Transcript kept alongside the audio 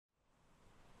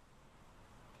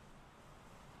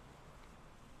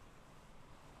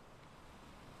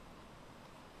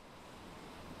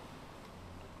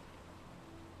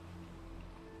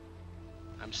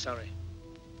I'm sorry.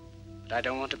 But I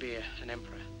don't want to be an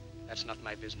emperor. That's not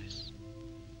my business.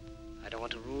 I don't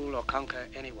want to rule or conquer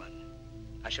anyone.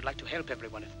 I should like to help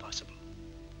everyone if possible.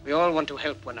 We all want to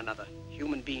help one another.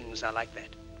 Human beings are like that.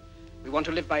 We want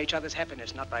to live by each other's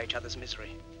happiness, not by each other's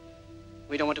misery.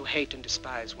 We don't want to hate and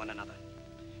despise one another.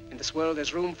 In this world,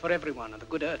 there's room for everyone, and the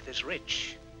good earth is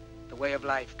rich. The way of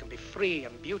life can be free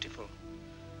and beautiful,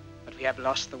 but we have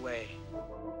lost the way.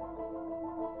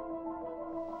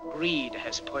 Greed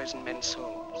has poisoned men's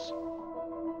souls.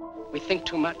 We think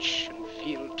too much and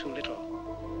feel too little.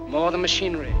 More than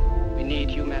machinery, we need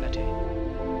humanity.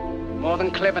 More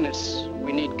than cleverness,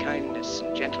 we need kindness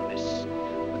and gentleness.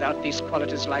 Without these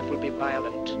qualities, life will be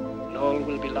violent, and all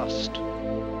will be lost.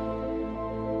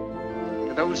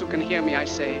 To those who can hear me, I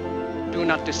say, do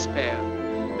not despair.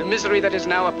 The misery that is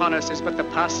now upon us is but the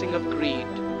passing of greed,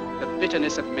 the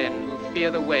bitterness of men who fear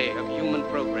the way of human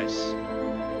progress.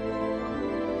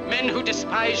 Men who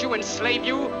despise you, enslave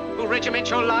you, who regiment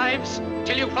your lives,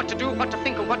 tell you what to do, what to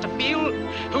think, and what to feel,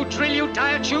 who drill you,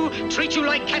 diet you, treat you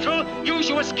like cattle, use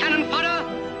you as cannon fodder.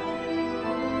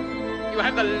 You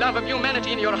have the love of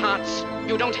humanity in your hearts.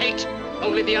 You don't hate,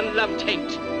 only the unloved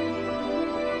hate.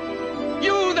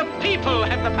 You, the people,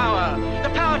 have the power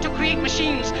to create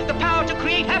machines, the power to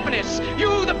create happiness.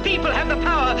 You, the people, have the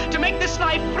power to make this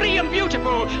life free and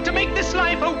beautiful, to make this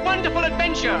life a wonderful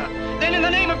adventure. Then in the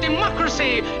name of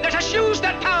democracy, let us use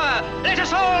that power. Let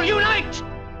us all unite.